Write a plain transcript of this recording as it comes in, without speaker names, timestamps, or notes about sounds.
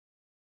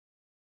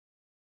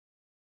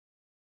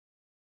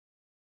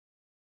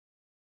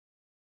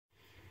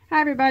Hi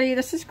everybody,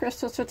 this is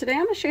Crystal. So today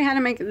I'm going to show you how to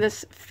make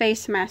this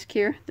face mask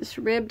here, this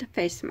ribbed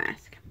face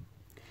mask.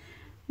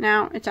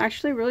 Now, it's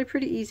actually really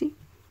pretty easy.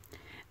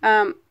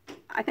 I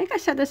think I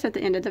said this at the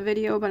end of the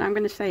video, but I'm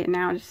going to say it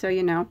now just so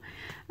you know.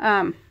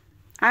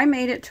 I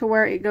made it to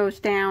where it goes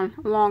down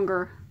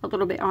longer a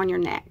little bit on your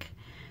neck.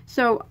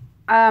 So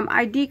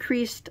I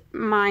decreased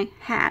my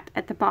hat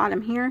at the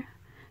bottom here,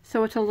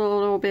 so it's a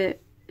little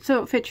bit,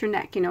 so it fits your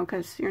neck, you know,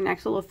 because your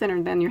neck's a little thinner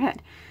than your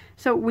head.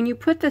 So when you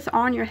put this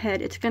on your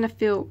head, it's going to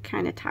feel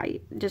kind of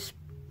tight,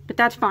 but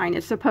that's fine,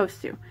 it's supposed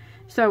to.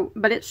 So,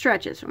 but it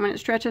stretches. When it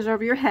stretches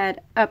over your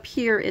head, up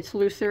here it's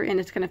looser and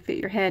it's going to fit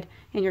your head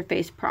and your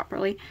face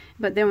properly.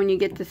 But then when you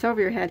get this over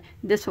your head,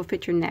 this will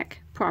fit your neck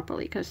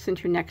properly, because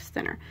since your neck's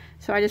thinner.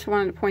 So I just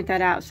wanted to point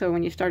that out, so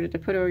when you started to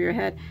put it over your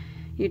head,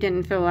 you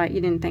didn't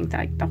think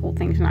that the whole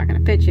thing's not going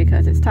to fit you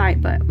because it's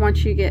tight. But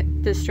once you get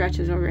this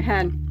stretches over your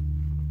head,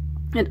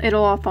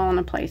 it'll all fall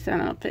into place and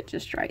it'll fit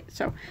just right.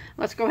 So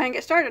let's go ahead and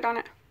get started on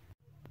it.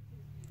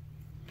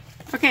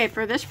 Okay,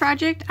 for this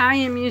project I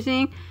am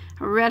using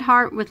a Red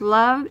Heart with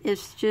Love.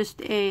 It's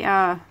just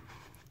a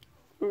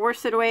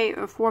worsted weight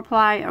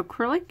 4-ply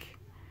acrylic,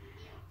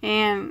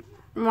 and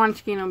one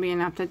skein will be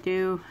enough to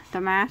do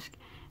the mask.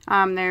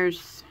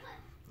 There's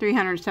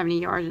 370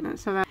 yards in it.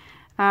 So that,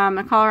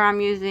 the color I'm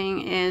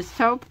using is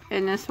taupe,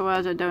 and this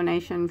was a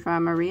donation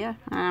from Maria.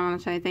 And I want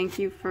to say thank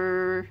you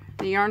for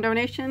the yarn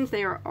donations.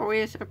 They are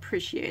always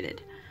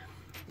appreciated.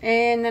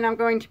 And then I'm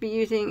going to be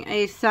using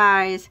a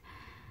size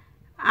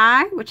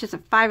I, which is a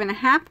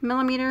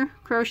 5.5mm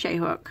crochet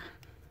hook.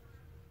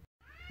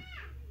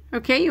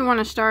 Okay, you want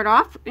to start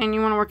off and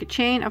you want to work a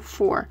chain of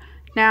 4.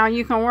 Now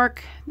you can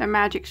work the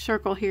magic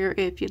circle here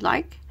if you'd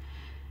like.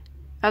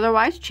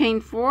 Otherwise,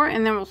 chain 4,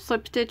 and then we'll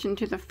slip stitch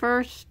into the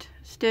first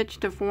stitch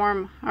to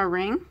form a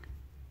ring,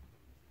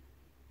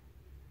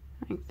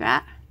 like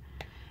that.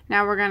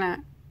 Now we're going to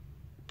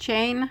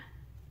chain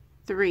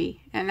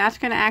 3, and that's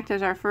going to act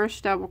as our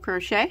first double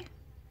crochet.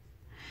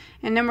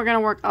 And then we're going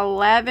to work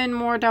 11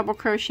 more double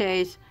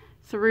crochets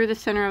through the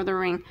center of the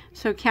ring.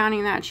 So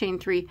counting that chain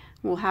 3,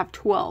 we'll have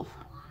 12.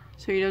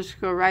 So you just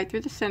go right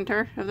through the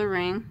center of the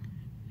ring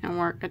and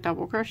work a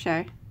double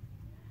crochet.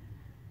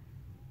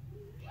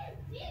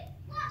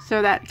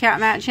 So that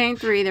counting that chain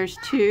 3, there's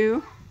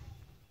 2,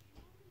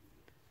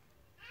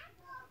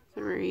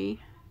 3,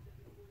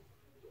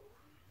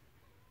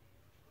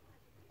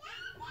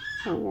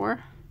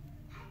 4,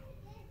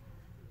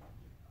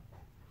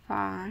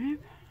 5,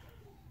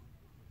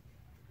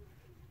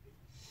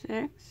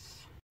 6.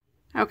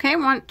 Okay,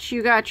 once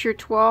you got your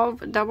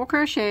 12 double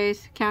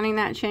crochets, counting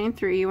that chain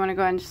 3, you want to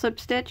go ahead and slip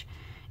stitch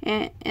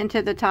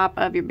into the top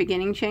of your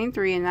beginning chain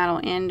 3, and that'll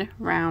end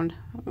round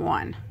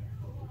 1.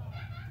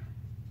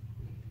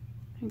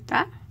 Like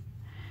that.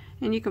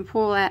 And you can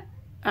pull at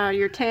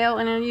your tail,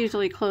 and it'll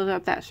usually close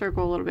up that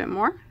circle a little bit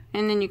more,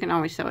 and then you can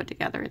always sew it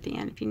together at the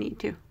end if you need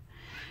to.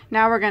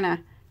 Now we're going to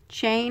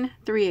chain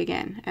 3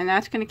 again, and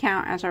that's going to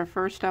count as our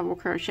first double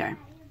crochet.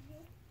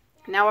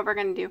 Now what we're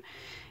going to do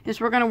is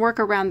we're going to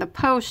work around the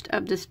post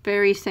of this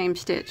very same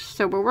stitch.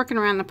 So we're working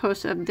around the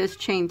post of this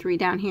chain 3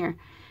 down here,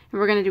 and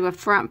we're going to do a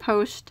front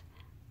post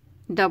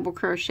double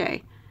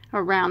crochet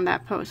around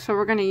that post. So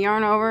we're going to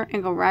yarn over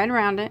and go right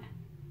around it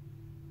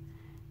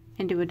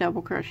and do a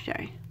double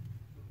crochet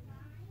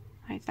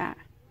like that.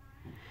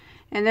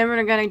 And then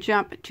we're going to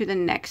jump to the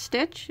next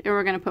stitch, and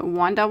we're going to put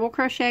 1 double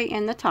crochet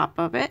in the top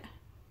of it.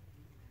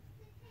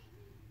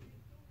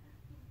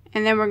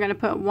 And then we're going to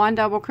put 1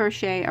 double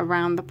crochet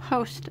around the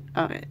post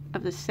of it,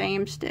 of the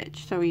same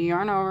stitch. So we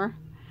yarn over,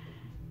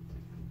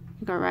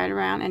 go right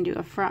around and do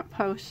a front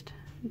post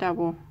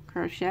double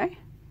crochet.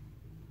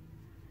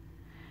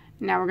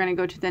 Now we're going to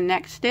go to the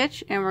next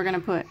stitch, and we're going to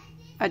put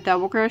a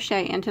double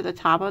crochet into the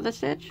top of the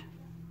stitch,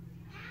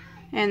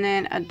 and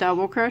then a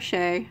double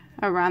crochet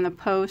around the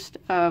post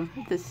of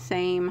the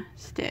same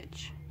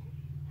stitch.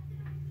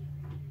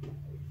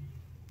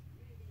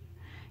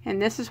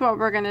 And this is what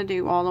we're going to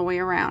do all the way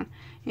around.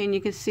 And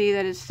you can see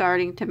that it's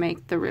starting to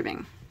make the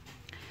ribbing.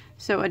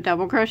 So a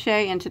double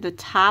crochet into the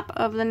top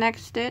of the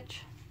next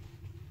stitch,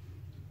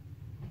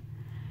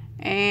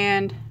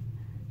 and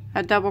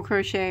a double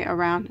crochet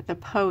around the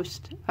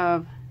post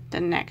of the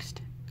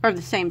next, or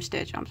the same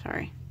stitch, I'm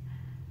sorry.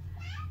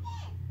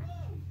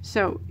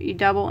 So you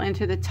double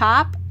into the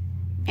top,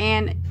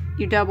 and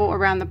you double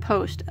around the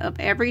post of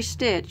every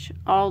stitch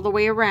all the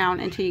way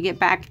around until you get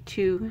back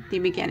to the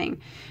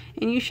beginning.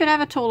 And you should have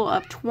a total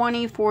of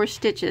 24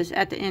 stitches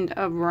at the end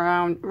of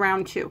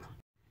round 2.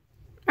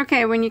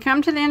 Okay, when you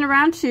come to the end of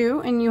round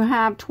 2 and you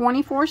have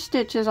 24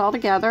 stitches all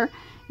together,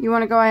 you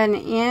want to go ahead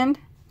and end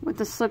with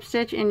the slip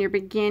stitch in your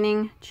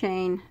beginning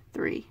chain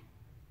 3.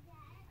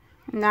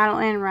 And that'll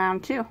end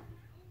round 2.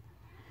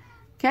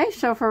 Okay,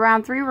 so for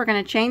round 3, we're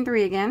going to chain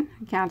 3 again.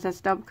 It counts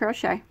as double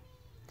crochet.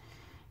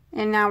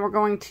 And now we're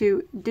going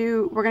to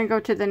go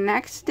to the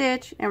next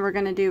stitch, and we're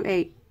going to do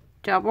a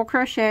double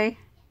crochet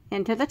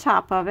into the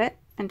top of it,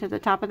 into the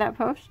top of that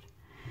post.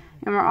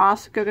 And we're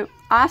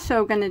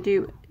also going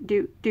to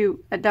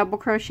do a double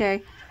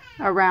crochet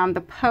around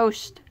the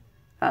post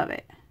of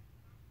it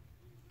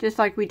just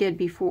like we did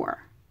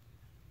before.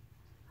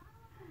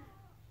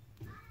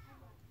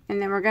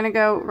 And then we're going to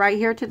go right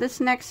here to this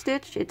next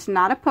stitch. It's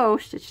not a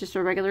post, it's just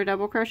a regular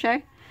double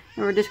crochet.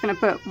 And we're just going to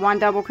put 1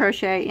 double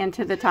crochet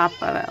into the top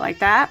of it like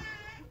that.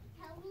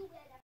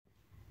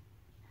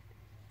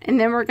 And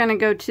then we're going to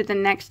go to the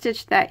next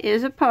stitch that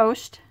is a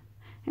post.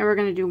 And we're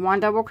going to do 1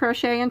 double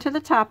crochet into the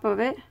top of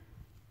it.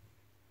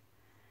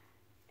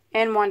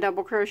 And 1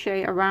 double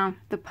crochet around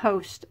the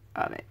post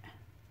of it.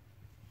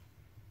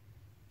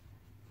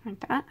 Like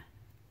that.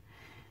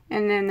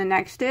 And then the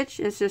next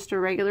stitch is just a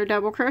regular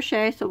double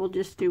crochet, so we'll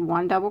just do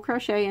 1 double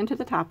crochet into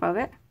the top of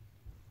it.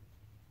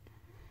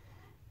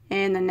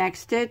 And the next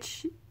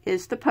stitch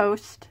is the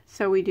post,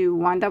 so we do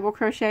 1 double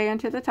crochet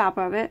into the top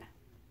of it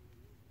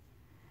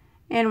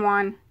and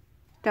 1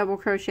 double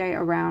crochet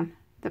around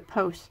the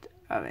post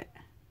of it.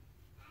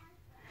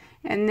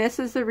 And this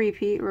is the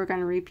repeat. We're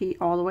going to repeat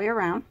all the way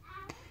around.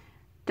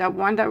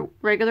 One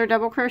regular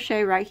double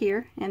crochet right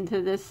here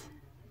into this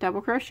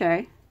double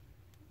crochet.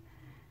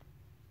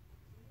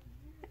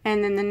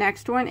 And then the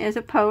next one is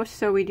a post,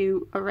 so we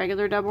do a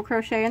regular double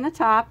crochet in the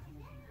top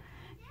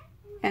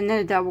and then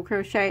a double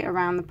crochet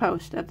around the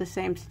post of the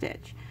same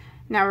stitch.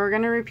 Now we're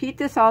going to repeat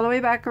this all the way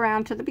back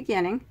around to the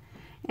beginning,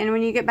 and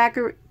when you get back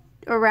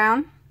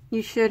around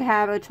you should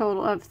have a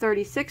total of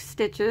 36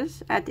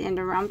 stitches at the end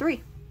of round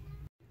 3.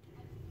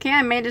 Okay,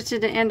 I made it to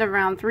the end of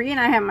round 3 and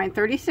I have my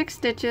 36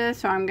 stitches,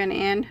 so I'm going to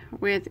end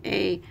with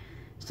a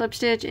slip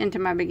stitch into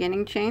my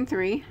beginning chain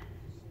 3.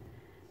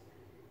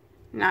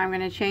 Now I'm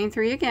going to chain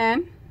 3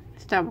 again.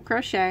 Double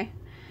crochet.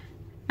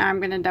 Now I'm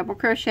going to double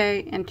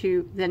crochet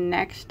into the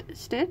next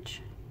stitch,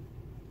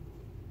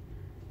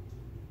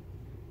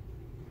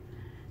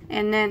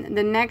 and then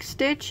the next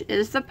stitch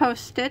is the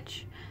post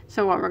stitch.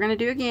 So what we're going to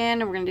do again,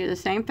 we're going to do the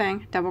same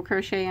thing, double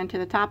crochet into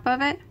the top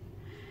of it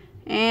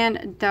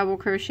and double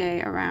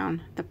crochet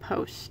around the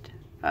post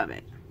of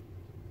it,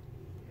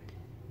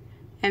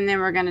 and then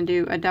we're going to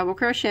do a double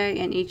crochet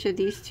in each of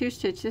these 2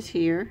 stitches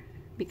here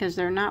because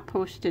they're not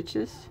post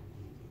stitches.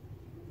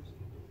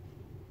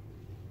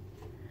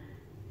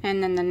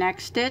 And then the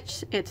next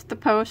stitch, it's the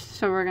post,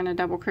 so we're going to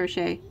double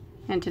crochet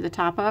into the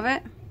top of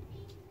it.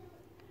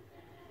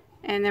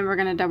 And then we're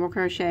going to double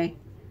crochet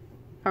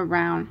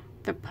around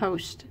the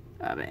post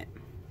of it.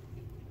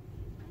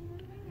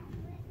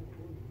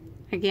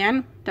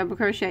 Again, double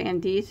crochet in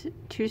these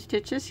 2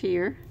 stitches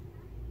here.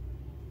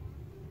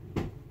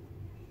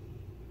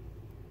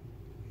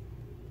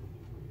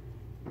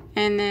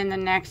 And then the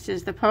next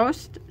is the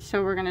post,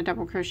 so we're going to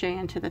double crochet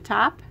into the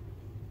top.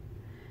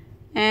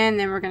 And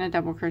then we're going to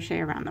double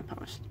crochet around the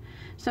post.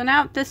 So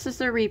now this is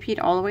the repeat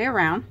all the way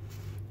around.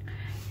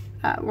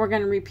 We're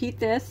going to repeat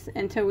this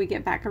until we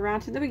get back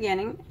around to the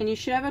beginning, and you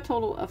should have a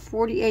total of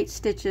 48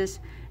 stitches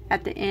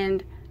at the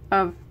end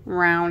of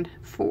round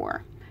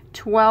 4.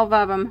 12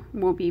 of them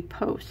will be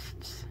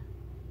posts.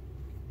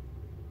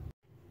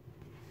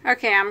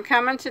 Okay, I'm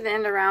coming to the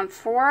end of round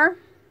 4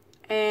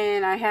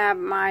 and I have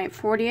my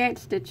 48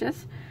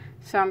 stitches,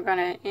 so I'm going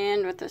to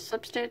end with a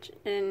slip stitch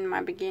in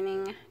my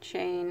beginning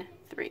chain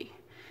 3.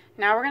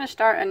 Now we're going to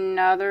start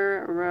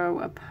another row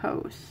of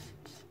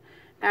posts.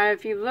 Now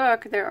if you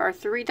look, there are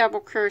 3 double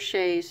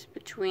crochets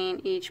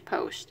between each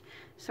post.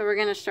 So we're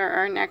going to start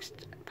our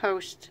next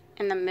post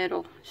in the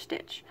middle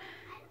stitch.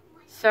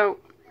 So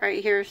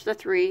right here's the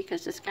 3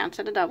 because this counts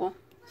as a double.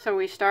 So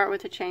we start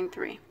with a chain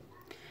 3.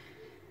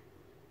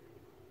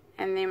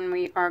 And then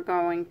we are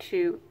going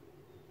to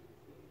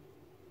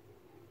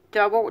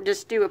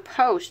just do a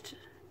post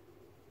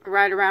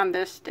right around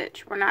this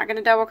stitch. We're not going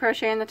to double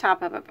crochet in the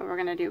top of it, but we're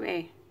going to do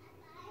a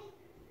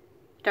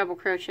double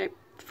crochet,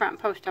 front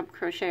post double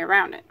crochet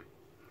around it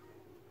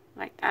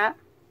like that,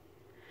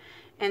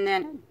 and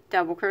then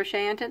double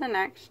crochet into the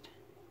next,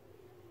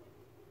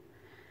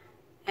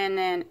 and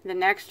then the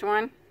next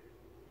one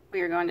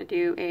we are going to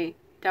do a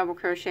double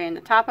crochet in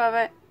the top of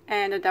it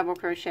and a double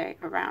crochet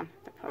around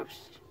the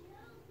post,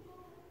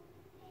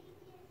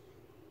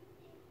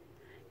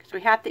 because we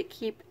have to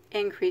keep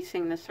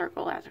increasing the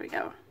circle as we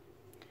go.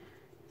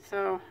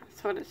 So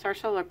that's what it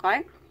starts to look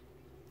like.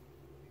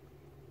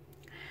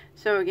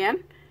 So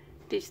again,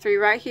 these 3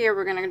 right here,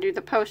 we're going to do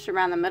the post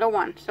around the middle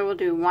one. So we'll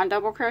do 1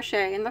 double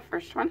crochet in the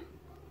first one,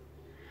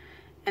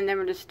 and then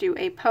we'll just do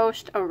a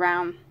post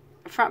around,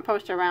 a front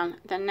post around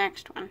the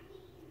next one.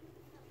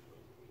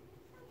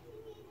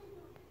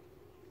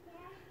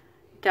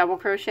 Double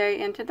crochet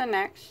into the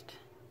next,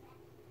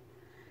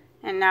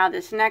 and now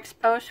this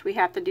next post we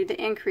have to do the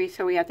increase,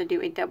 so we have to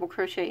do a double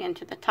crochet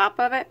into the top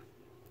of it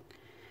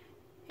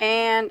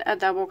and a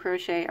double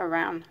crochet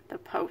around the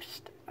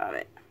post of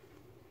it.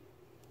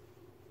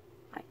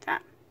 Like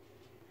that.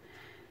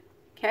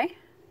 Okay,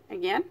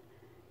 again,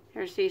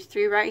 there's these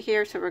 3 right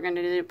here, so we're going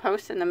to do the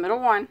post in the middle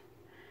one.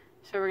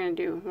 So we're going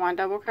to do 1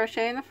 double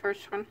crochet in the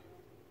first one,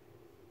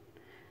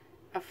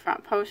 a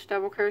front post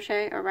double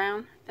crochet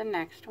around the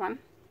next one,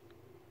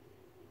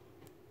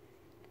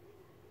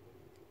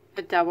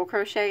 a double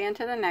crochet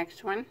into the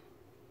next one,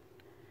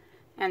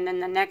 and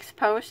then the next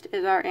post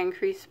is our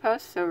increase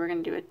post, so we're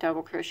going to do a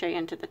double crochet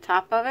into the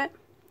top of it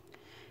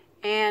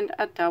and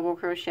a double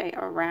crochet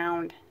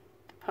around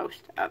the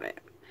post of it.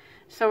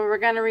 So we're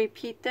going to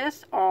repeat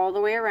this all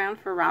the way around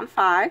for round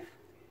 5,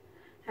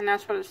 and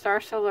that's what it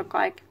starts to look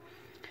like.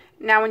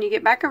 Now when you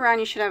get back around,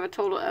 you should have a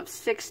total of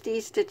 60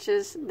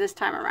 stitches this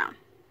time around.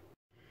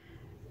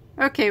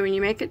 Okay, when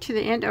you make it to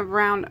the end of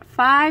round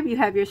 5, you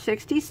have your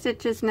 60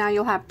 stitches. Now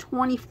you'll have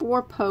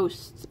 24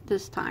 posts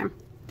this time.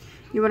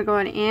 You want to go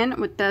in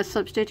with the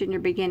slip stitch in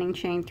your beginning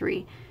chain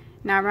 3.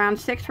 Now round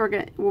 6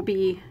 will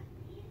be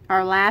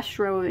our last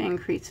row of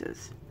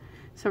increases.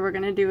 So we're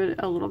going to do it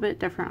a little bit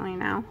differently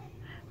now.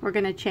 We're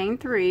going to chain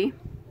 3,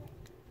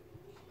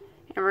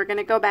 and we're going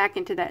to go back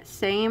into that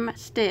same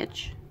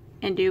stitch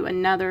and do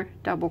another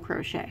double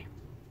crochet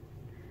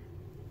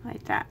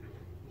like that.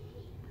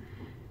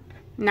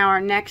 Now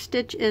our next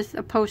stitch is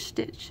a post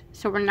stitch,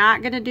 so we're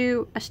not going to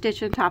do a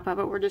stitch on top of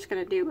it. We're just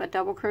going to do a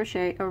double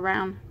crochet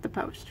around the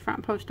post,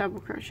 front post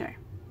double crochet.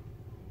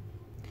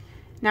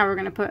 Now we're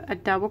going to put a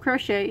double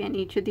crochet in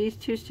each of these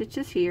 2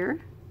 stitches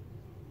here,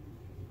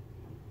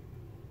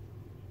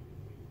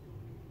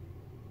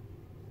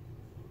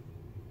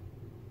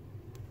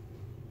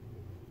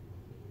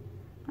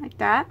 like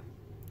that.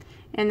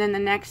 And then the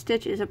next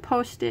stitch is a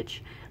post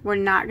stitch. We're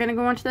not going to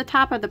go into the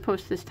top of the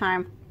post this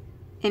time.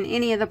 In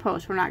any of the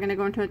posts, we're not going to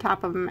go into the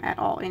top of them at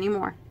all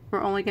anymore.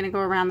 We're only going to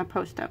go around the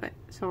post of it.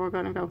 So we're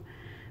going to go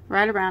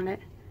right around it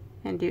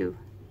and do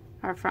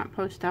our front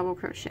post double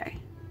crochet.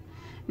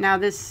 Now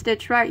this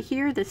stitch right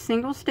here, the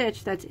single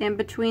stitch that's in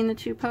between the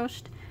 2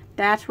 posts,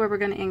 that's where we're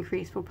going to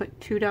increase. We'll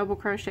put 2 double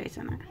crochets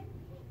in it,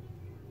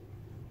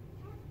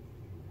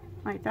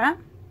 like that.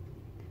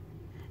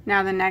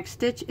 Now the next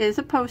stitch is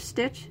a post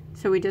stitch,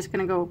 so we're just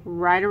going to go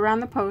right around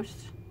the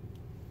post,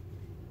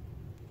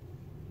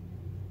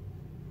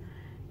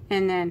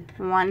 and then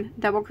 1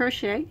 double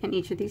crochet in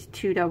each of these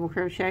 2 double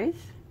crochets,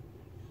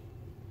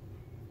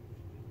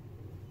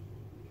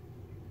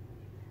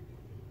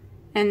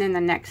 and then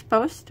the next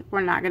post,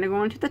 we're not going to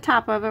go into the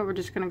top of it, we're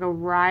just going to go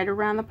right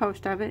around the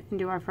post of it and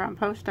do our front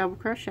post double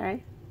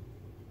crochet.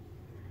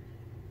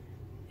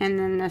 And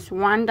then this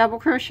 1 double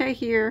crochet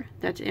here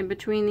that's in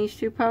between these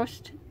 2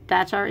 posts,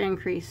 that's our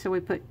increase, so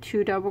we put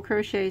 2 double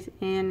crochets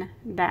in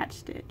that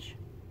stitch.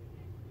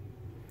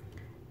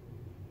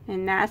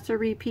 And that's a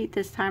repeat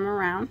this time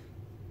around.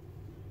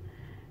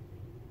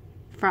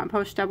 Front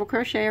post double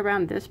crochet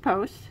around this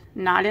post,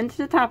 not into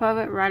the top of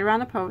it, right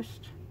around the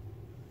post.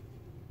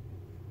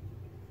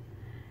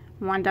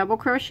 1 double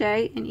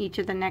crochet in each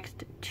of the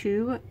next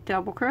 2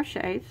 double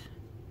crochets.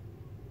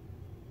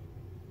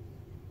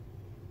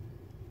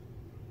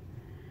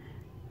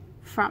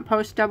 Front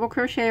post double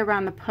crochet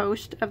around the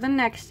post of the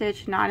next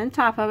stitch, not on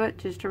top of it,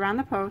 just around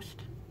the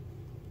post.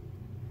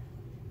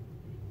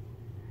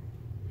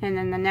 And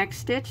then the next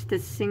stitch, the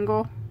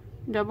single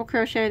double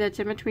crochet that's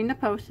in between the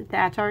posts,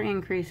 that's our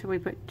increase, so we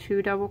put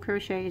 2 double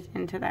crochets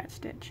into that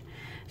stitch.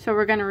 So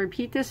we're going to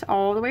repeat this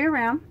all the way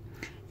around,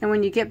 and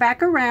when you get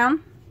back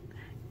around,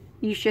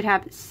 you should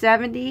have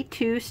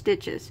 72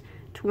 stitches.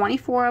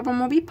 24 of them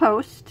will be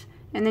posts,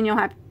 and then you'll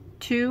have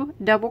 2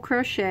 double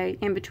crochet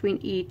in between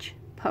each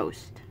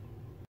post.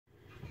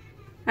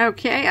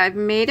 Okay, I've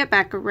made it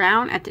back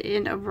around at the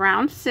end of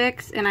round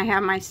 6, and I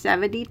have my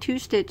 72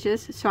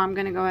 stitches, so I'm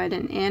going to go ahead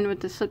and end with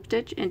the slip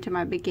stitch into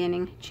my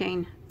beginning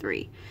chain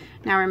 3.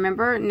 Now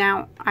remember,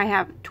 now I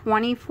have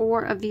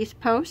 24 of these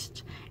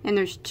posts, and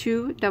there's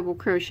 2 double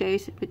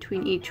crochets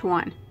between each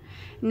one.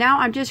 Now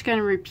I'm just going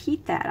to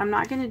repeat that. I'm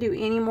not going to do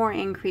any more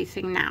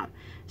increasing now.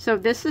 So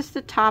this is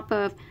the top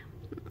of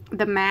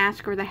the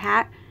mask or the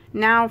hat.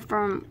 Now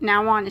from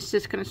now on, it's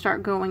just going to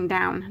start going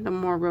down the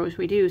more rows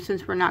we do,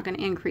 since we're not going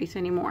to increase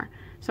anymore.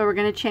 So we're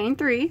going to chain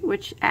 3,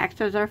 which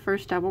acts as our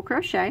first double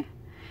crochet,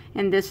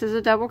 and this is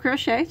a double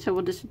crochet, so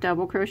we'll just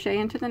double crochet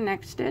into the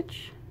next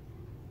stitch.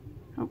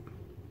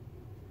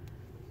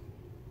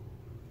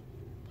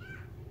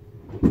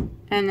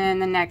 And then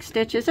the next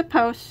stitch is a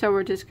post, so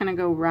we're just going to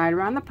go right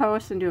around the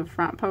post and do a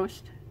front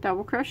post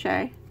double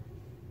crochet,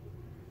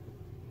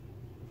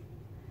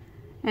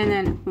 and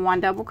then 1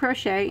 double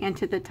crochet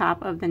into the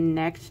top of the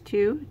next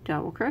 2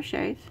 double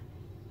crochets,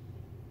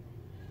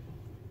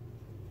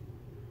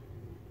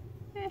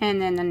 and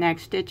then the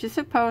next stitch is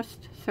a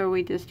post, so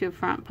we just do a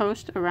front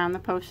post around the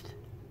post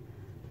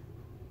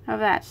of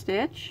that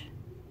stitch,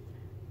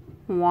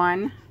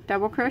 1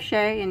 double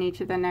crochet in each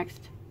of the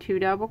next 2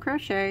 double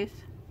crochets,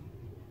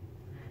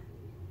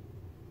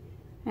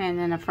 and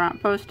then a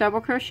front post double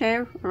crochet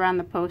around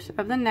the post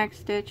of the next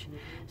stitch.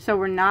 So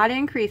we're not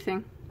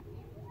increasing,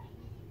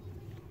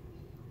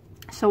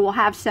 so we'll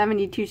have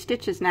 72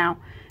 stitches now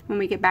when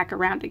we get back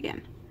around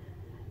again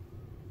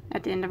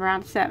at the end of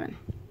round 7,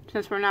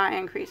 since we're not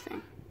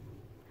increasing.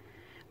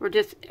 We're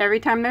just, every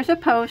time there's a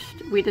post,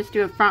 we just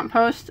do a front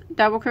post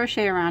double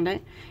crochet around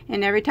it,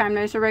 and every time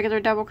there's a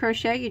regular double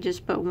crochet, you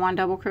just put 1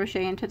 double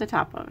crochet into the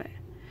top of it.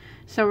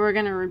 So we're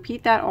going to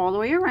repeat that all the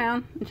way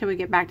around until we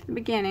get back to the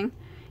beginning,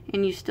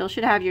 and you still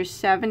should have your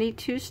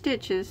 72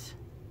 stitches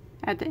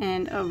at the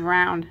end of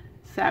round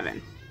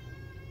 7.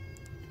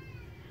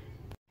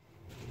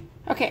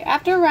 Okay,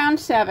 after round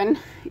 7,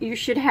 you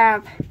should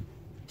have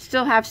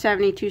still have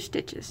 72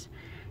 stitches.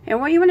 And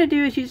what you want to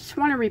do is you just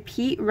want to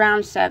repeat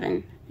round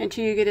 7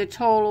 until you get a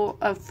total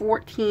of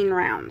 14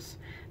 rounds.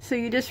 So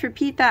you just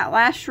repeat that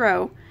last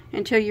row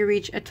until you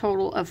reach a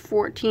total of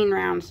 14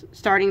 rounds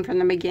starting from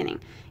the beginning.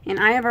 And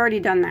I have already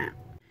done that.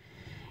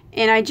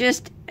 And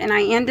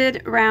I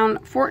ended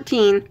round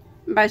 14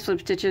 by slip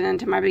stitching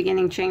into my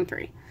beginning chain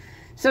 3.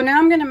 So now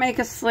I'm going to make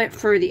a slit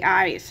for the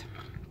eyes.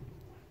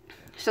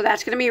 So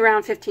that's going to be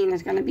round 15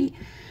 is going to be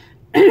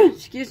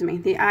excuse me,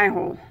 the eye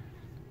hole.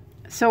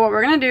 So what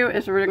we're going to do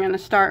is we're going to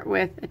start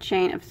with a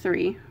chain of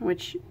 3,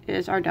 which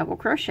is our double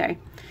crochet.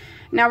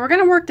 Now we're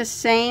going to work the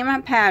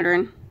same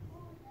pattern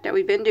that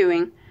we've been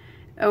doing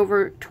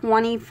over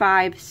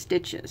 25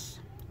 stitches.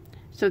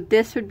 So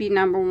this would be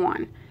number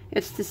 1.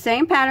 It's the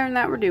same pattern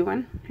that we're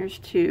doing. Here's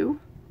 2.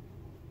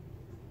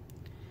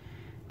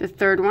 The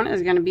third one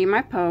is going to be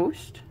my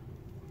post.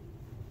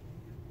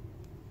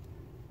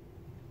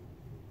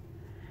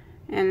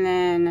 And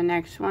then the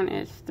next one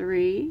is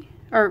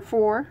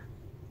 4,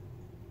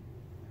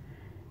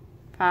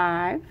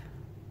 5.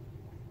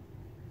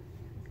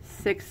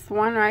 Sixth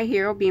one right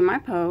here will be my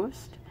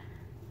post.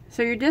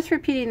 So you're just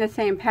repeating the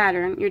same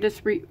pattern. You're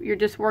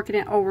just working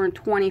it over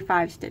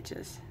 25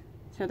 stitches.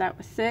 So that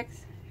was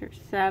 6. Here's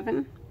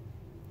 7,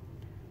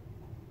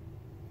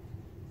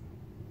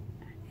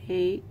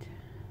 8,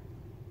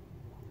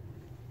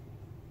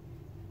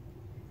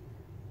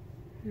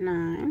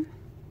 9,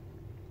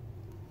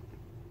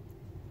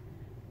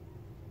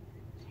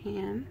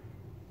 10,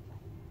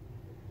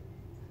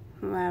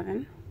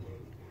 11,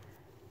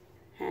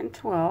 and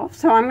 12.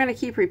 So I'm going to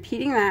keep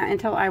repeating that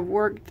until I've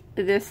worked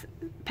this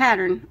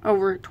pattern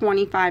over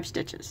 25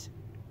 stitches.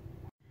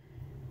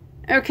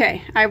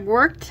 Okay, I've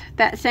worked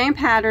that same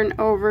pattern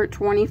over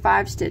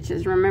 25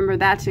 stitches. Remember,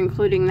 that's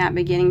including that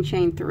beginning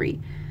chain 3.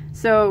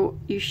 So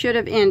you should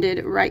have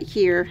ended right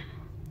here.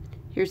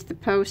 Here's the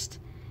post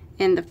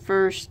and the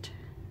first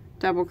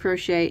double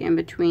crochet in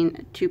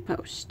between 2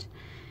 posts.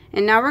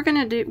 And now what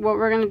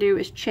we're going to do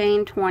is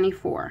chain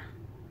 24.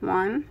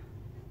 1,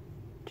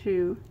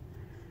 2,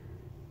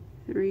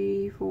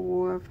 3,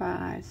 4,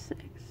 5, 6.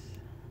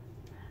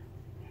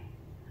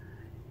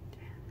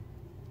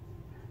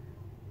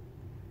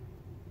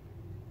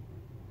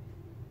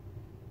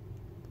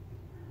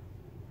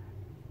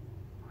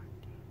 14.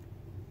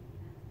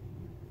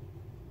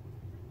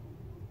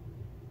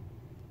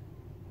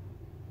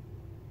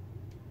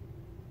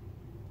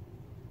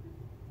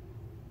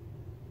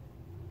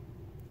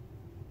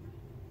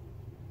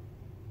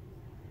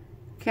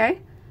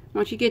 Okay,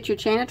 once you get your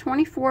chain of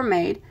 24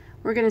 made,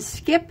 we're going to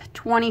skip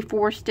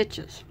 24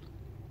 stitches.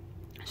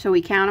 So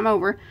we count them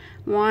over.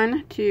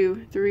 1,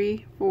 2,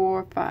 3,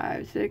 4,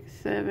 5, 6,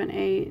 7,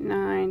 8,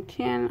 9,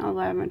 10,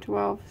 11,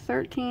 12,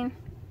 13,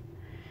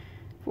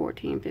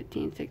 14,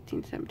 15,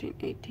 16, 17,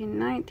 18,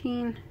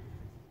 19,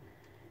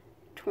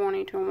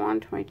 20, 21,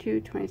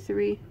 22,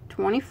 23,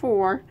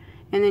 24,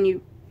 and then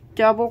you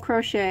double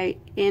crochet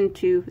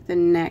into the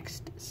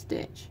next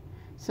stitch.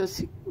 So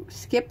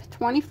skip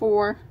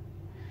 24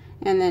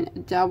 and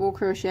then double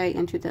crochet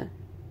into the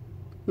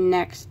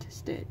next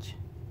stitch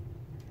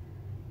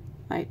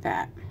like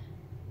that.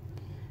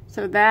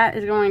 So that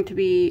is going to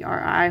be our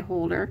eye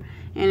holder,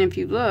 and if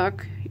you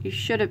look, you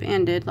should have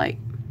ended like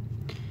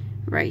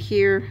right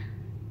here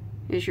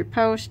is your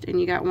post,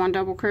 and you got 1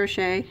 double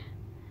crochet.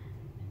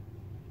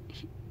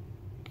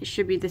 It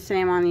should be the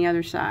same on the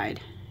other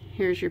side.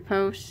 Here's your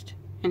post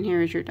and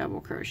here's your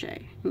double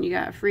crochet, and you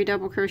got a free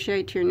double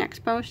crochet to your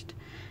next post,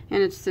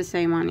 and it's the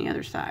same on the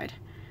other side.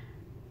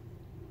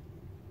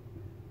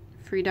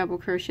 Free double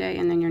crochet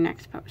and then your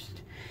next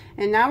post.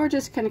 And now we're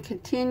just going to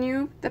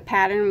continue the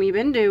pattern we've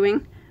been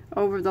doing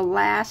over the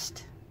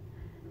last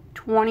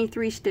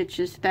 23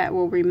 stitches that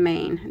will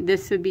remain.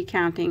 This would be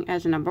counting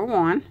as number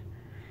 1,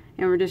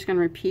 and we're just going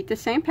to repeat the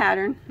same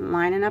pattern,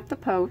 lining up the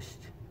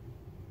post.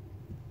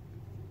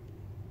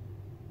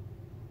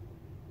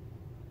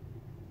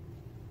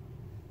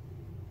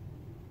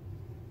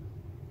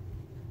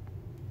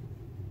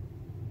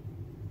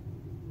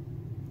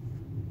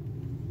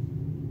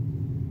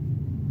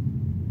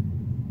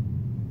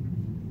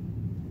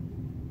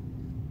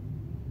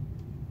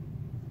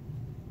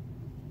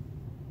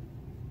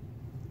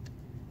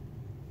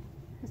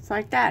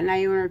 Like that. Now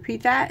you want to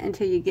repeat that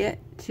until you get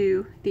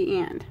to the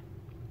end.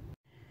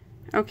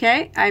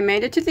 Okay, I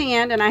made it to the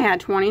end and I had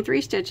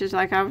 23 stitches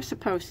like I was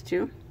supposed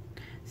to.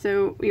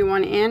 So you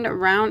want to end a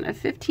round of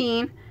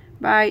 15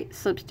 by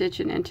slip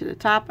stitching into the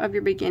top of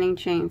your beginning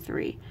chain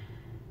 3.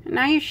 And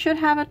now you should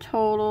have a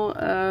total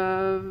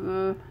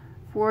of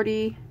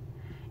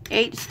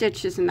 48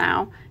 stitches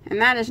now, and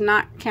that is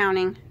not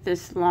counting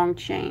this long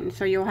chain.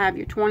 So you'll have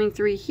your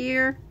 23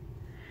 here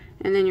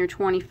and then your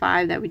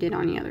 25 that we did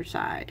on the other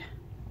side.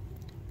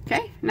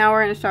 Okay, now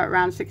we're going to start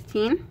round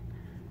 16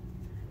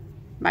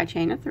 by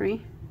chain of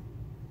 3,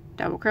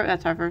 double crochet.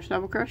 That's our first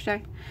double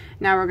crochet.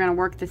 Now we're going to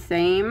work the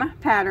same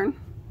pattern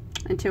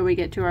until we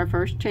get to our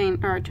first chain,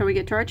 or until we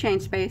get to our chain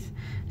space.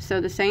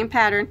 So the same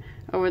pattern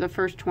over the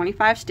first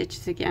 25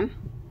 stitches again.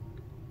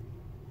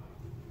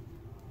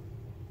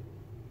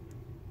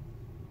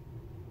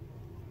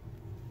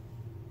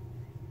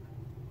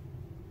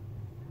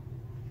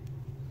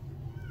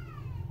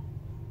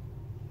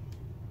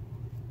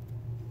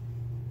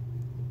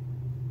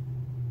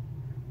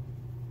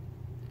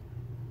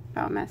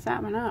 about messed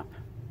that one up.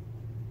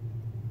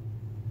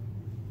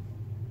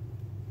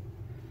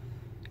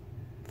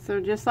 So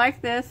just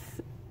like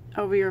this,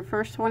 over your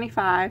first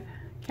 25,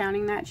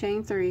 counting that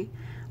chain 3,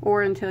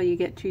 or until you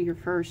get to your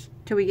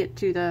till we get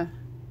to the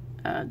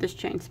this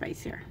chain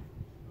space here.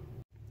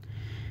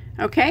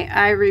 Okay,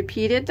 I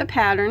repeated the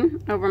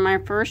pattern over my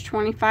first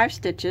 25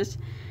 stitches.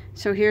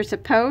 So here's a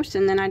post,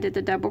 and then I did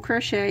the double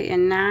crochet,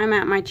 and now I'm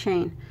at my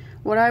chain.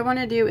 What I want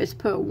to do is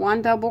put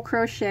 1 double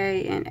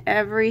crochet in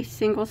every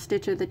single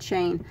stitch of the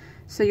chain,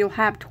 so you'll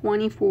have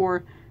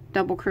 24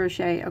 double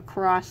crochet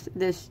across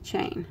this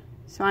chain.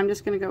 So I'm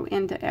just going to go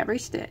into every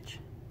stitch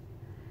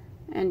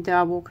and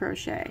double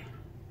crochet.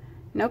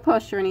 No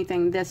post or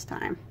anything this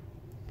time.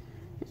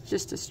 It's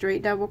just a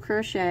straight double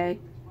crochet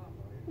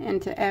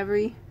into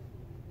every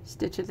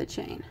stitch of the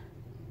chain.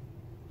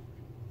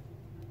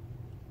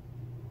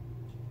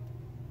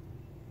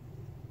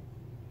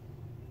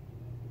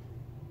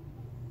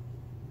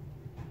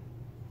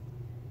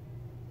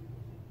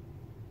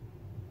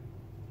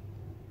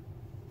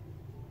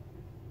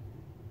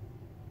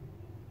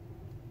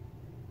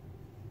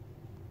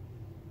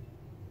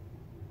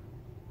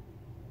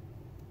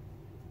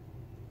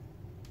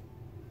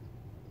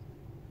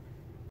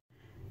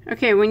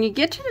 Okay, when you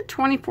get to the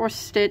 24th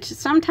stitch,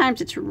 sometimes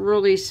it's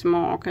really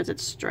small because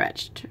it's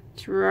stretched.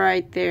 It's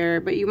right there,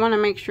 but you want to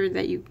make sure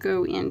that you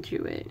go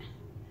into it.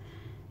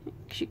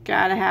 You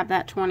gotta have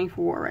that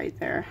 24 right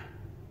there.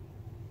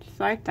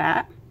 Just like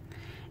that.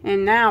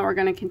 And now we're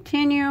going to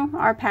continue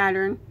our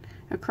pattern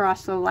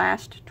across the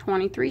last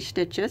 23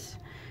 stitches.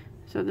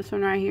 So this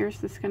one right here is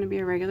this going to be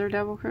a regular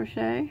double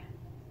crochet.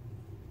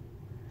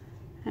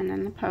 And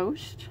then the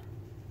post.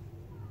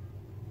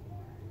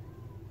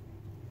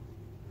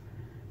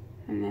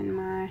 And then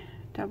my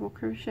double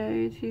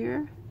crochets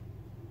here,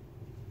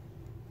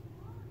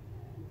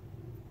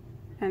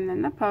 and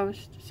then the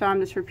post. So I'm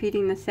just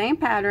repeating the same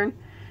pattern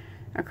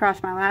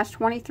across my last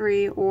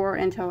 23 or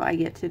until I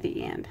get to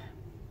the end.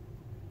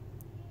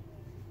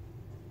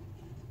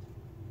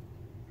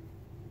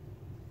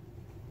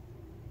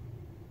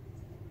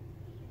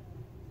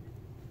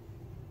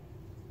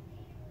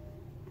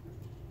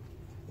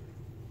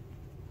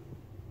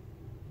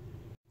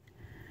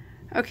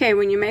 Okay,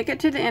 when you make it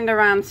to the end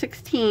around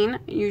 16,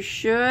 you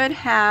should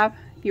have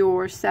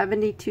your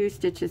 72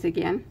 stitches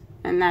again,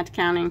 and that's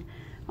counting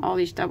all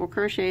these double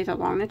crochets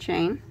along the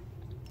chain.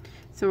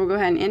 So we'll go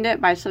ahead and end it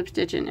by slip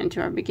stitching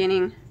into our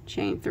beginning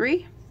chain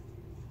 3,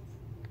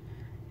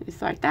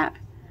 just like that.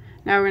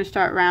 Now we're going to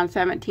start round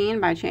 17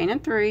 by chaining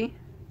 3,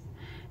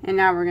 and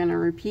now we're going to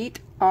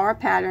repeat our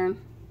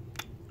pattern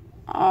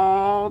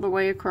all the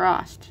way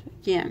across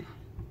again,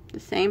 the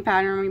same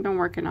pattern we've been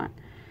working on.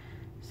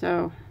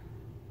 So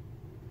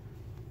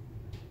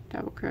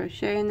double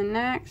crochet in the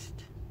next,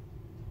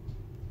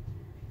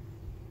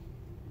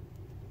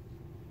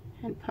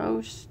 and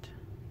post,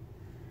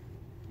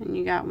 and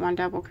you got 1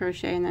 double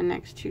crochet in the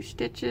next 2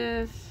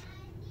 stitches,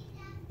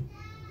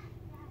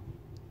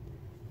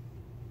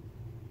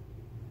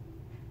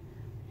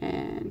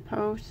 and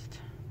post,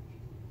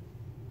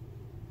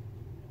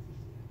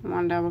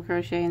 1 double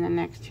crochet in the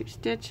next 2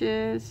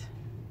 stitches,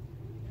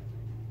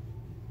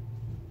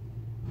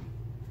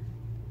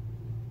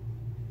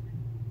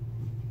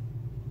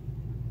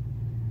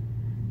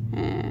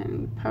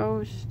 and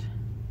post,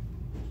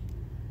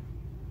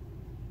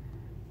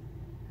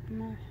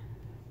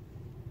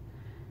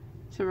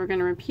 so we're going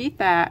to repeat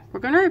that. We're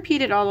going to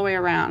repeat it all the way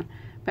around,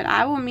 but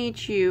I will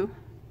meet you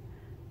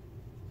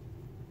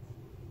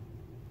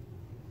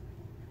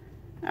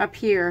up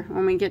here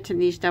when we get to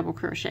these double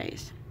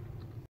crochets.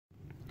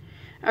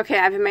 Okay,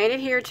 I've made it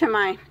here to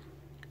my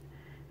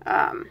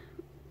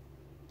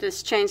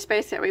this chain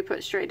space that we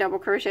put straight double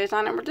crochets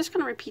on, and we're just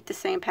going to repeat the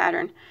same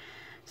pattern.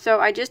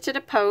 So I just did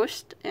a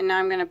post, and now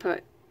I'm going to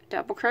put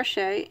double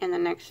crochet in the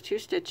next 2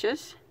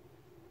 stitches,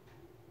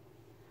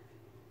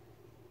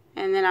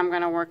 and then I'm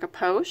going to work a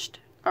post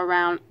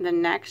around the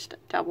next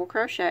double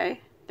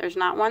crochet. There's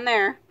not one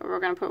there, but we're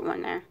going to put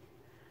one there,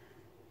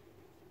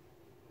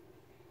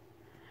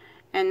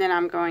 and then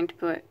I'm going to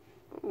put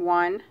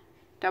 1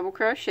 double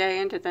crochet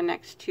into the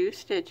next 2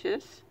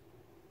 stitches,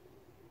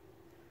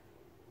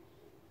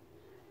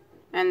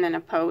 and then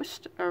a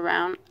post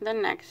around the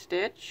next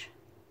stitch,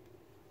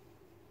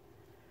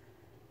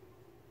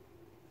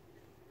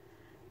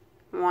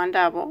 1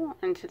 double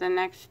into the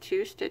next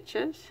 2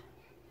 stitches,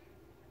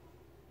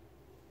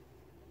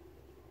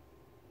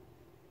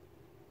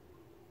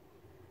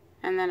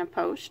 and then a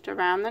post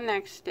around the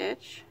next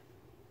stitch.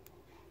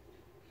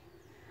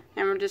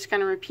 And we're just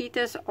going to repeat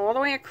this all the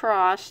way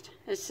across.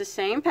 It's the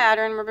same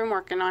pattern we've been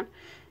working on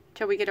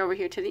until we get over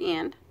here to the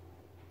end.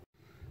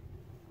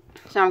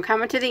 So I'm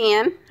coming to the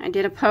end. I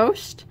did a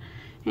post,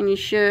 and it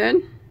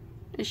should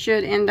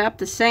end up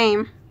the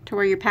same to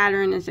where your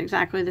pattern is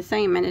exactly the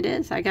same, and it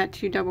is. I got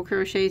 2 double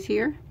crochets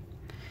here,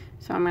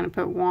 so I'm going to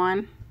put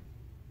 1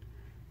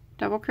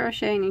 double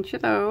crochet in each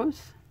of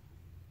those,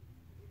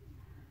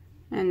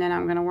 and then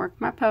I'm going to work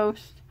my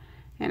post,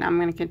 and I'm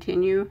going to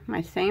continue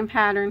my same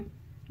pattern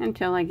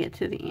until I get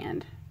to the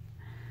end.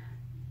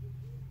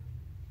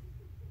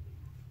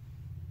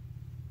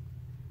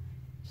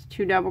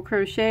 2 double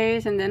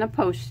crochets and then a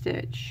post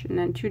stitch, and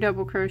then 2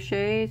 double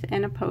crochets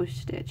and a post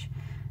stitch.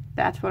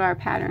 That's what our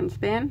pattern's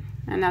been,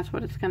 and that's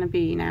what it's going to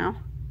be now.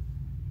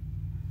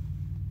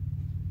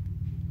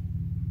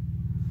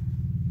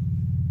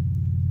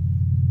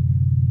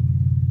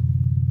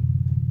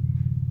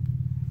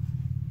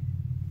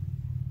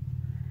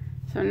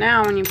 So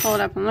now when you pull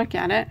it up and look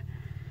at it,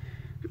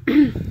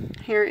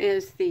 here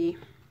is the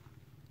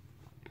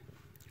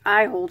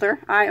eye holder,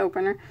 eye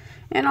opener,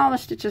 and all the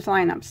stitches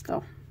line up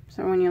still.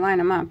 So when you line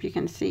them up, you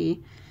can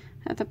see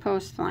that the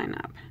posts line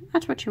up.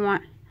 That's what you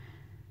want.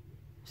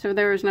 So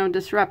there is no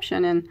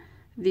disruption in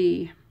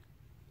the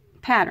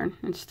pattern.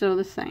 It's still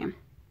the same.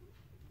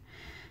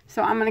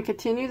 So I'm going to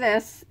continue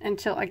this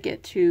until I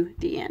get to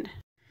the end.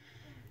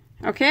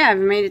 Okay, I've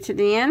made it to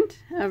the end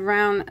of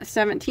round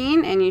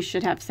 17, and you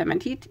should have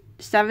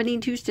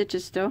 72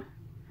 stitches still.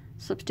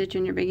 Slip stitch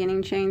in your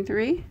beginning chain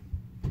 3.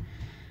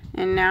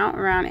 And now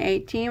round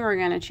 18, we're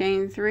going to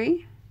chain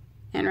 3.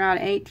 And round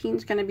 18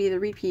 is going to be the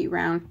repeat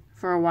round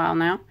for a while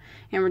now.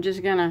 And we're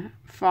just going to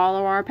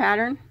follow our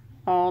pattern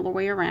all the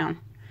way around.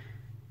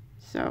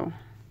 So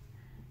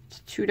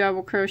it's 2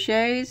 double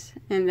crochets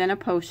and then a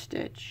post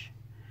stitch.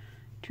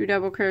 2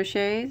 double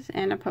crochets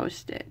and a post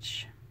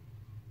stitch.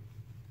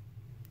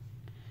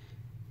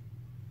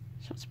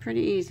 So it's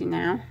pretty easy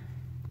now.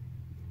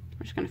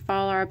 We're just going to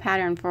follow our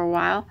pattern for a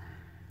while.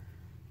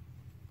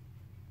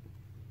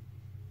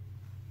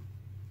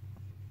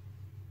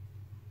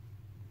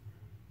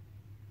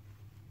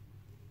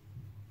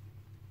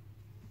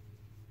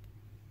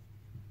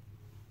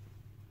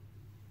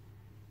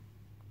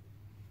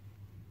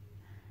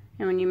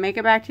 And when you make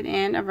it back to the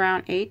end of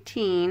round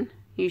 18,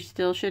 you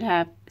still should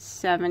have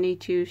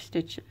 72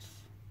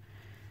 stitches.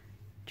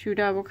 2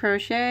 double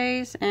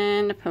crochets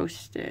and a post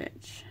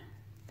stitch.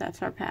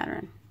 That's our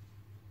pattern.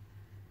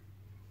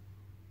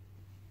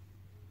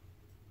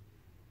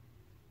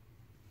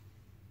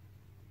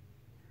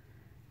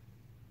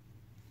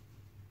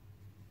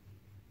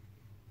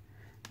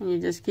 And you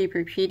just keep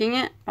repeating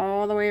it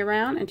all the way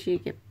around until you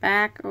get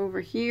back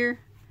over here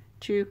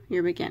to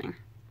your beginning.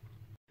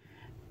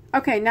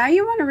 Okay, now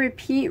you want to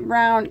repeat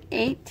round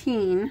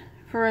 18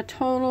 for a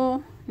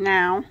total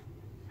now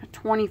of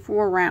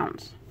 24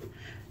 rounds.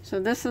 So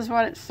this is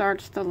what it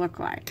starts to look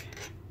like.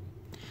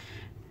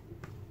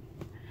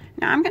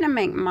 Now I'm going to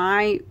make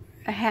my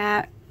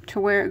hat to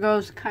where it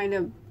goes kind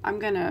of,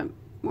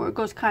 where it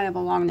goes kind of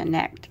along the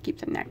neck to keep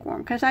the neck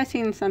warm, because I've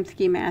seen some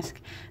ski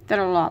masks that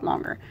are a lot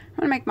longer. I'm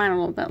going to make mine a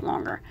little bit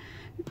longer.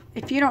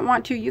 If you don't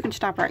want to, you can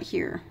stop right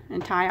here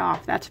and tie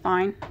off. That's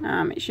fine.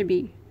 It should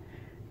be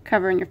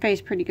covering your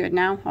face pretty good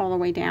now, all the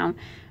way down.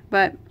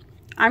 But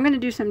I'm going to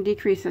do some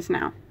decreases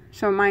now.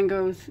 So mine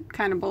goes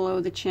kind of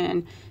below the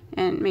chin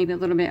and maybe a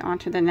little bit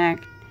onto the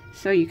neck.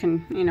 So you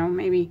can, you know,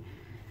 maybe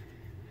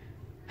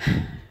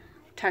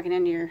tuck it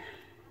into your,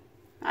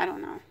 I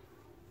don't know,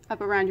 up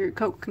around your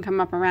coat can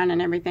come up around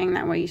and everything.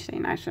 That way you stay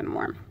nice and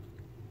warm.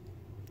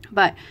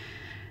 But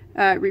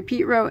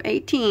repeat row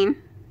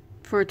 18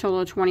 for a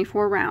total of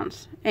 24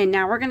 rounds. And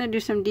now we're going to do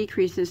some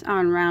decreases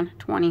on round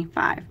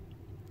 25.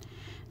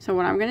 So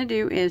what I'm going to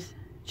do is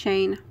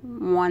chain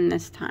 1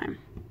 this time.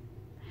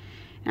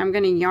 And I'm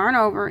going to yarn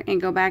over and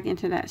go back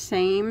into that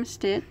same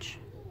stitch,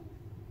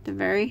 the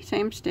very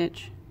same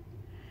stitch,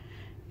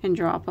 and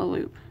draw up a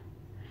loop.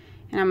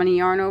 And I'm going to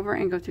yarn over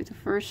and go through the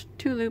first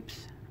 2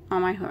 loops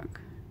on my hook.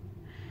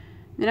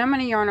 Then I'm going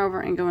to yarn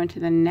over and go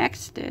into the next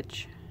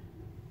stitch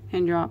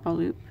and draw up a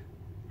loop.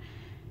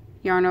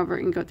 Yarn over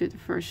and go through the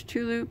first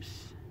 2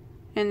 loops,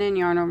 and then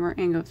yarn over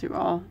and go through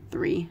all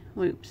 3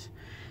 loops.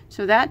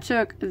 So that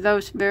took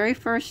those very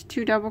first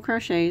 2 double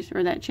crochets,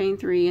 or that chain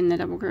 3 and the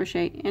double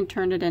crochet, and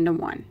turned it into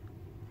 1.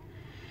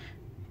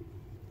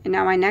 And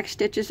now my next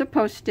stitch is a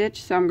post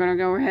stitch, so I'm going to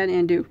go ahead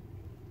and do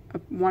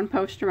 1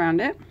 post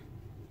around it.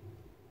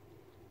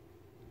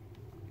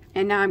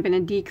 And now I'm going to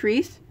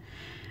decrease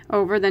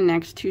over the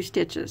next 2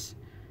 stitches.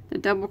 The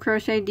double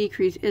crochet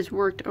decrease is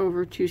worked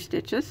over 2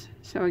 stitches.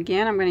 So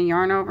again, I'm going to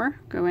yarn over,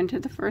 go into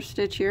the first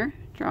stitch here,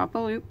 draw up a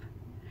loop,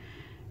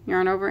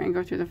 yarn over and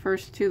go through the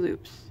first 2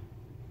 loops.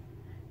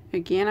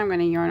 Again, I'm going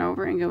to yarn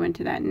over and go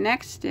into that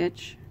next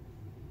stitch,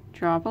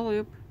 draw up a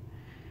loop,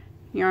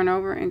 yarn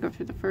over and go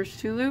through the first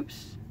 2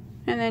 loops,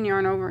 and then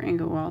yarn over and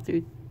go all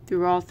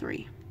through all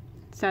 3.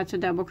 So that's a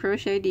double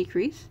crochet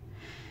decrease.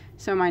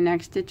 So my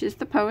next stitch is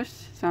the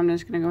post, so I'm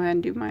just going to go ahead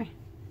and do my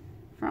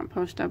front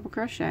post double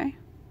crochet.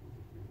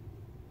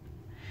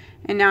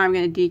 And now I'm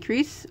going to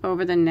decrease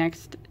over the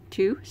next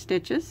 2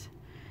 stitches,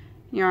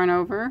 yarn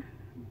over,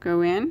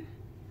 go in,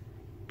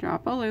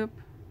 drop a loop,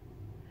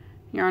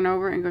 yarn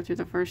over and go through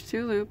the first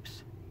 2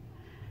 loops,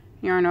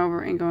 yarn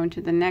over and go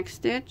into the next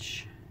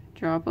stitch,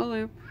 draw up a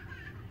loop,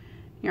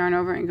 yarn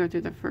over and go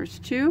through the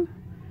first 2,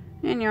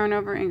 and yarn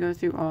over and go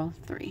through all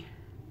 3.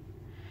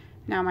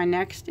 Now my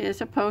next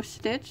is a post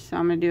stitch, so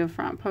I'm going to do a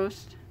front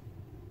post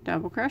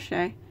double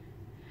crochet.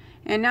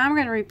 And now I'm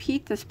going to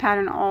repeat this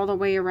pattern all the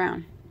way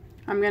around.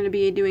 I'm going to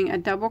be doing a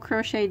double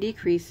crochet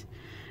decrease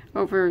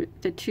over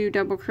the 2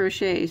 double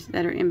crochets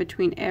that are in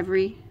between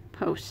every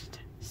post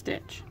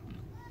stitch.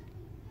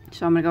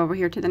 So I'm going to go over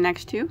here to the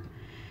next two,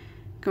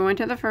 go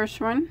into the first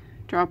one,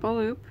 drop a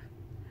loop,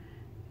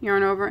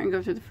 yarn over and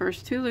go through the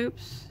first 2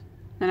 loops.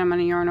 Then I'm going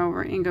to yarn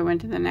over and go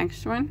into the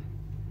next one,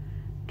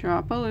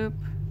 drop a loop,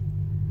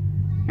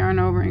 yarn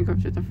over and go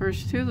through the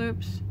first 2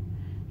 loops,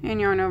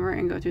 and yarn over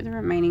and go through the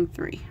remaining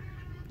 3,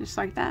 just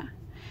like that.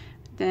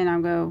 Then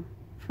I'll go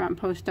front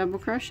post double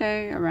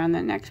crochet around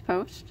the next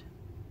post,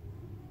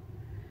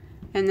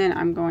 and then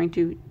I'm going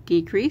to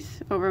decrease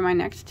over my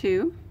next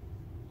 2,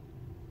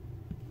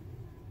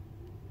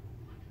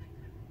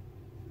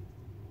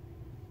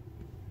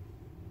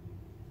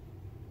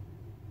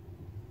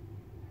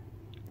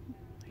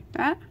 like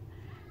that,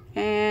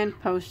 and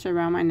post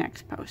around my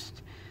next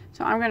post.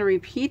 So I'm going to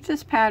repeat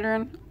this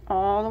pattern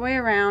all the way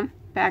around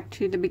back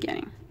to the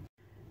beginning.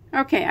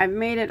 Okay, I've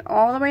made it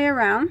all the way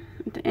around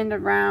at the end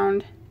of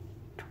round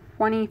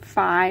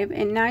 25,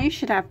 and now you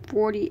should have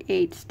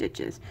 48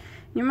 stitches.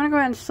 You want to go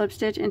ahead and slip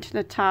stitch into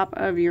the top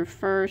of your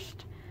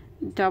first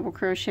double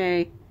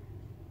crochet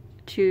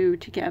 2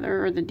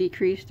 together, or the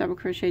decrease, double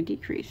crochet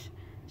decrease.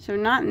 So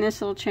not in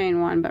this little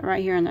chain one, but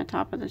right here in the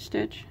top of the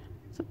stitch.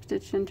 Slip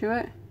stitch into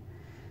it.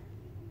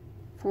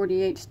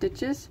 48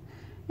 stitches.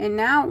 And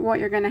now what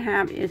you're going to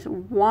have is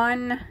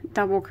 1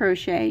 double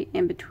crochet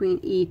in between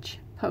each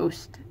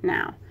post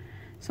now.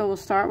 So we'll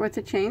start with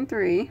the chain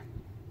 3,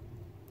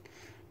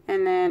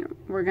 and then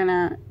we're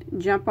gonna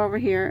jump over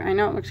here. I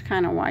know it looks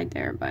kind of wide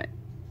there, but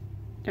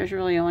there's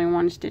really only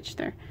 1 stitch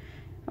there.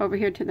 Over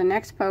here to the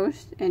next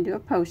post and do a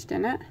post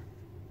in it,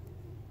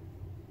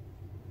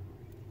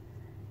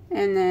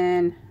 and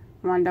then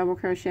 1 double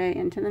crochet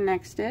into the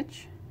next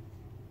stitch,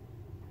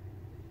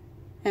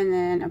 and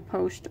then a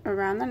post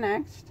around the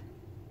next,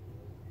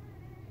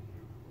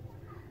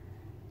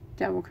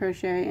 double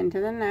crochet into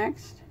the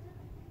next,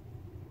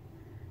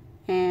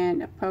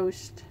 and a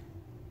post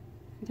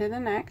into the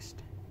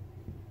next,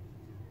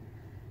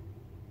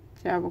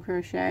 double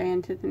crochet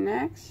into the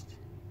next,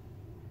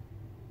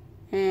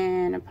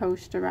 and a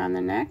post around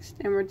the next.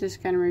 And we're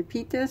just going to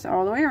repeat this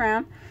all the way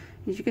around.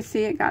 As you can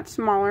see, it got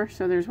smaller,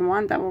 so there's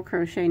 1 double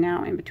crochet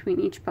now in between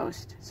each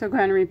post. So go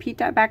ahead and repeat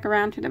that back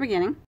around to the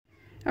beginning.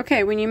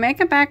 Okay, when you make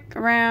it back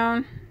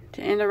around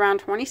to end around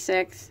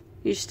 26,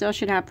 you still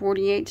should have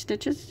 48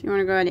 stitches. You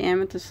want to go ahead and end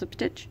with the slip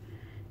stitch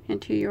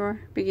into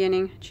your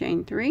beginning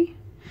chain 3.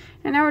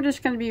 And now we're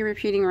just going to be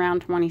repeating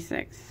around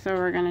 26. So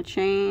we're going to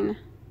chain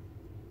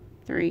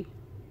 3,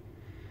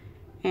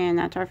 and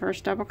that's our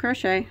first double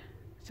crochet.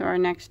 So our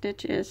next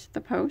stitch is the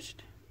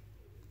post,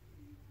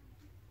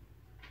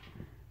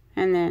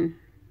 and then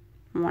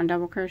 1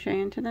 double crochet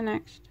into the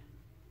next,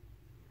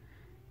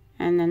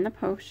 and then the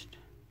post,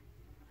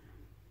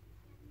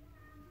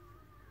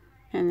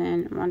 and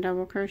then 1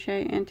 double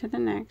crochet into the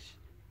next,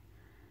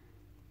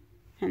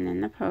 and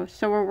then the post.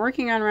 So we're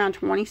working on round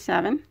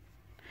 27.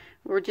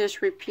 We're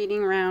just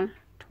repeating round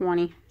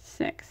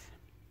 26.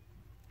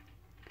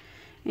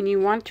 And you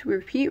want to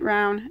repeat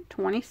round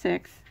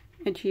 26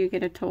 until you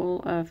get a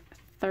total of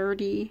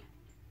 30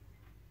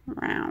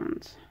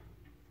 rounds.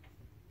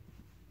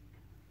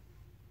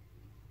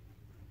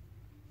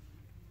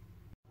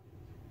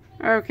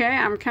 Okay,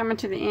 I'm coming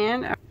to the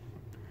end,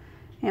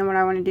 and what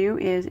I want to do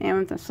is end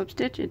with a slip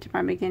stitch into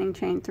my beginning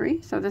chain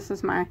 3. So this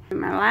is my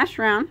last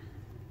round.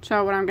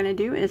 So what I'm going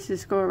to do is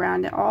just go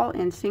around it all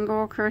in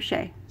single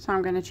crochet. So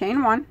I'm going to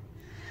chain 1.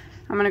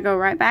 I'm going to go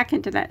right back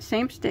into that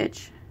same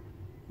stitch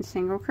and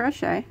single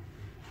crochet,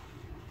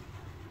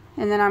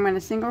 and then I'm going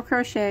to single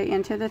crochet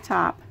into the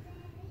top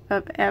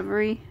of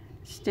every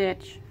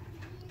stitch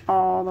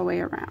all the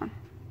way around,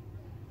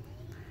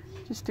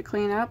 just to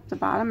clean up the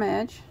bottom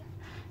edge.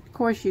 Of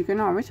course, you can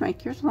always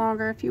make yours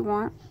longer if you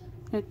want.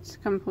 It's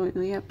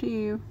completely up to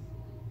you.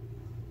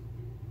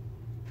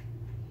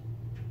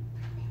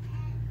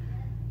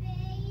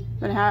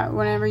 But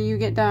whenever you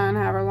get done,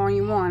 however long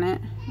you want it,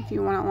 if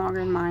you want it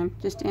longer than mine,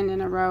 just end in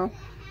a row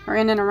or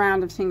end in a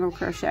round of single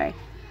crochet.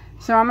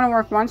 So I'm going to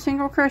work 1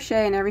 single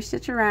crochet in every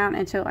stitch around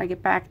until I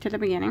get back to the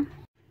beginning.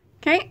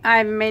 Okay,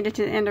 I've made it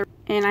to the end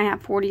and I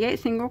have 48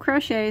 single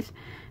crochets.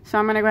 So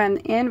I'm going to go ahead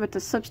and end with the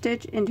slip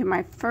stitch into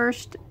my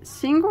first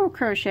single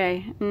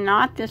crochet,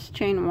 not this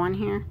chain 1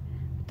 here,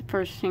 the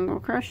first single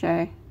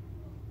crochet,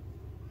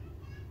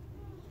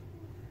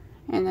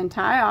 and then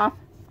tie off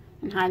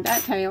and hide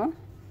that tail.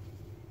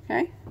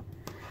 Okay,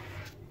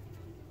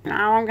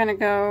 now I'm going to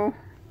go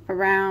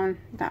around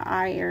the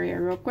eye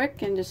area real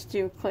quick and just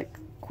do a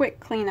quick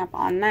cleanup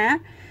on that,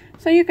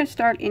 so you can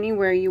start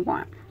anywhere you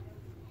want.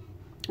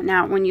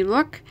 Now when you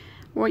look,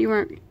 what you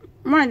want,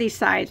 one of these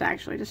sides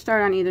actually, to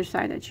start on either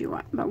side that you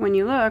want, but when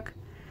you look,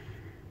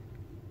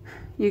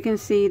 you can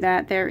see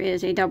that there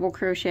is a double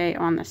crochet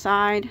on the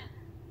side,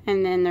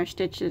 and then there's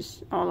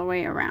stitches all the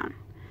way around.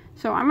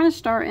 So I'm going to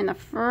start in the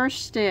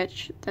first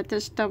stitch that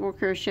this double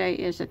crochet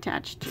is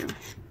attached to.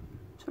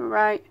 So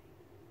right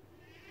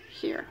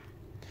here.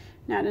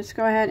 Now just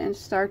go ahead and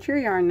start your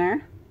yarn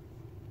there.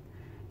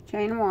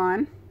 Chain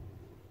 1.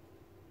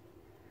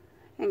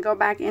 And go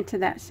back into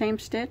that same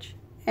stitch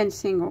and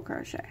single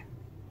crochet.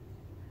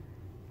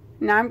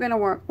 Now I'm going to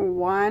work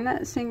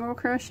 1 single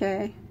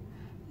crochet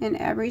in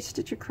every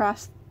stitch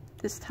across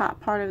this top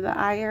part of the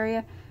eye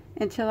area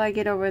until I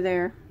get over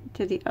there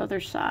to the other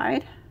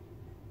side.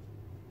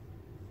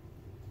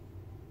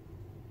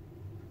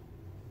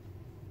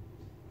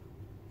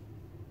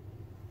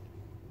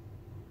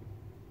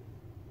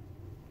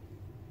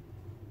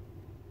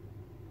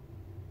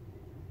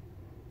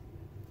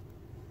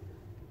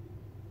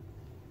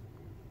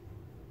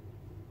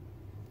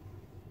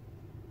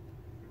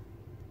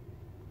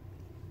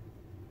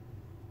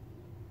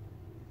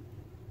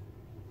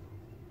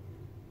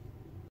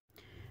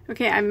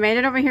 Okay, I've made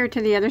it over here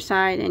to the other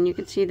side, and you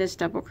can see this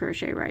double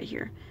crochet right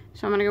here.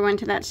 So I'm going to go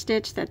into that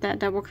stitch that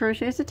double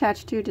crochet is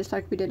attached to, just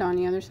like we did on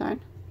the other side.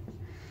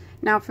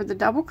 Now for the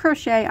double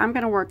crochet, I'm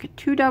going to work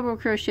two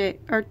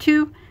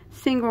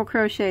single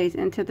crochets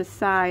into the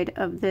side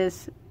of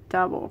this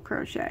double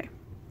crochet.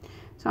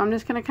 So I'm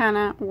just going to kind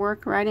of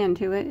work right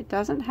into it. It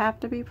doesn't have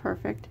to be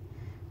perfect.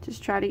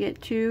 Just try to get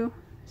two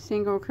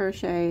single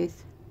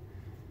crochets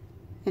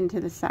into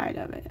the side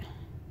of it.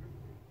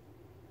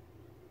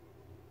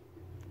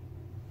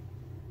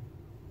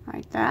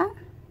 Like that.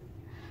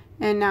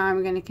 And now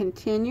I'm going to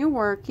continue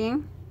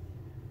working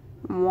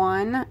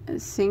one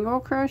single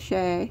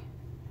crochet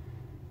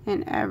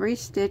in every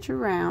stitch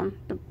around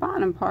the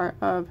bottom part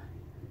of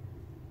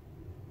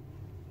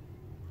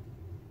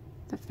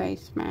the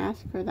face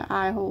mask, or the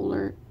eye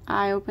holder,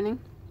 eye opening,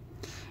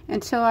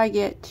 until I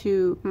get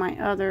to my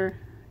other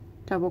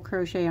double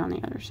crochet on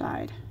the other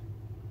side.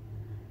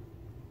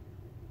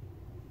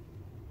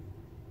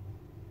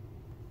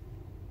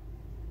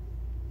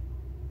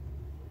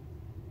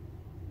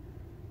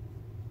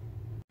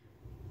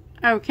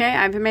 Okay,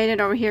 I've made it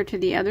over here to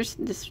the other,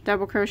 this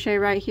double crochet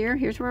right here.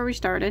 Here's where we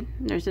started.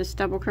 There's this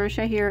double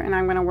crochet here, and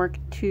I'm going to work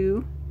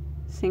two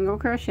single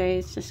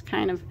crochets, just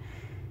kind of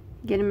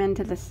get them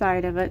into the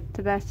side of it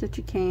the best that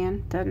you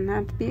can. Doesn't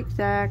have to be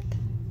exact,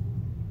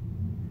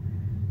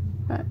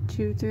 but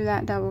two through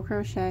that double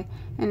crochet.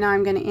 And now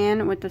I'm going to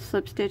end with the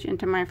slip stitch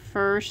into my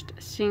first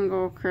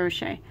single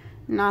crochet,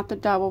 not the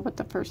double, but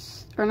the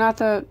first, or not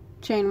the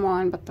chain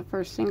one, but the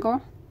first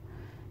single.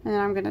 And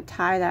then I'm going to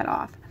tie that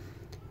off.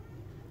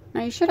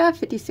 Now you should have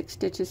 56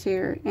 stitches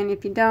here, and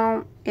if you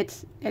don't,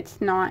 it's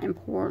not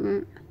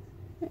important.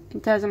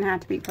 It doesn't have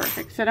to be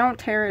perfect. So don't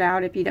tear it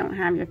out if you don't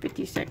have your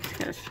 56,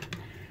 because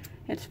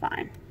it's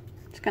fine.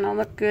 It's going to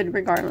look good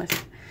regardless.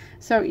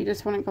 So you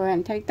just want to go ahead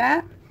and take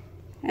that,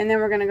 and then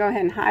we're going to go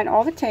ahead and hide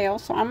all the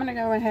tails. So I'm going to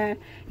go ahead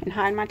and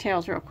hide my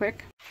tails real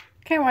quick.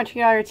 Okay, once you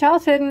get all your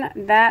tails hidden,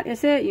 that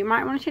is it. You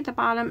might want to take the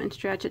bottom and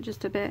stretch it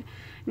just a bit.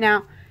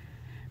 Now,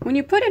 when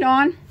you put it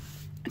on,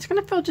 it's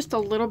going to feel just a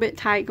little bit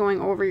tight going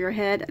over your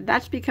head.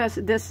 That's because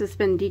this has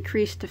been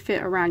decreased to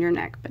fit around your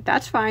neck. But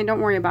that's fine.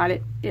 Don't worry about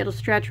it. It'll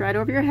stretch right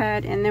over your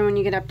head. And then when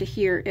you get up to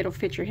here, it'll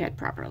fit your head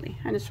properly.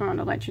 I just wanted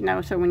to let you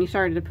know. So when you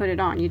started to put it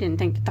on, you didn't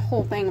think that the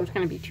whole thing was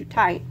going to be too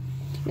tight.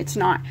 It's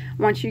not.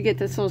 Once you get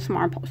this little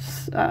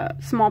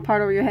small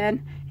part over your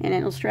head, and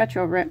it'll stretch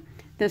over it,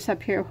 this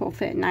up here will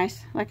fit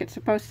nice like it's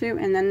supposed to.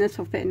 And then this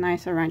will fit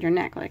nice around your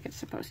neck like it's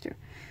supposed to.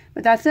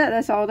 But that's it.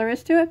 That's all there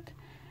is to it.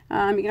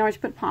 You can always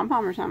put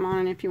pom-pom or something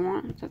on it if you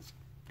want. That's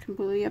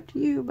completely up to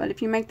you. But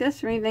if you make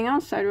this or anything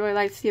else, I'd really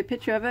like to see a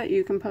picture of it.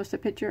 You can post a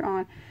picture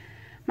on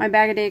my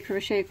Bagoday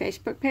Crochet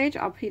Facebook page.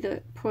 I'll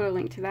put a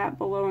link to that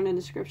below in the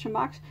description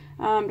box.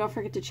 Don't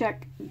forget to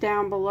check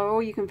down below.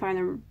 You can find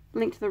the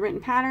link to the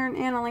written pattern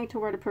and a link to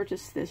where to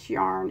purchase this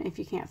yarn if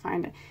you can't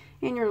find it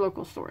in your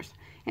local stores.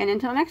 And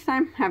until next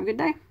time, have a good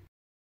day.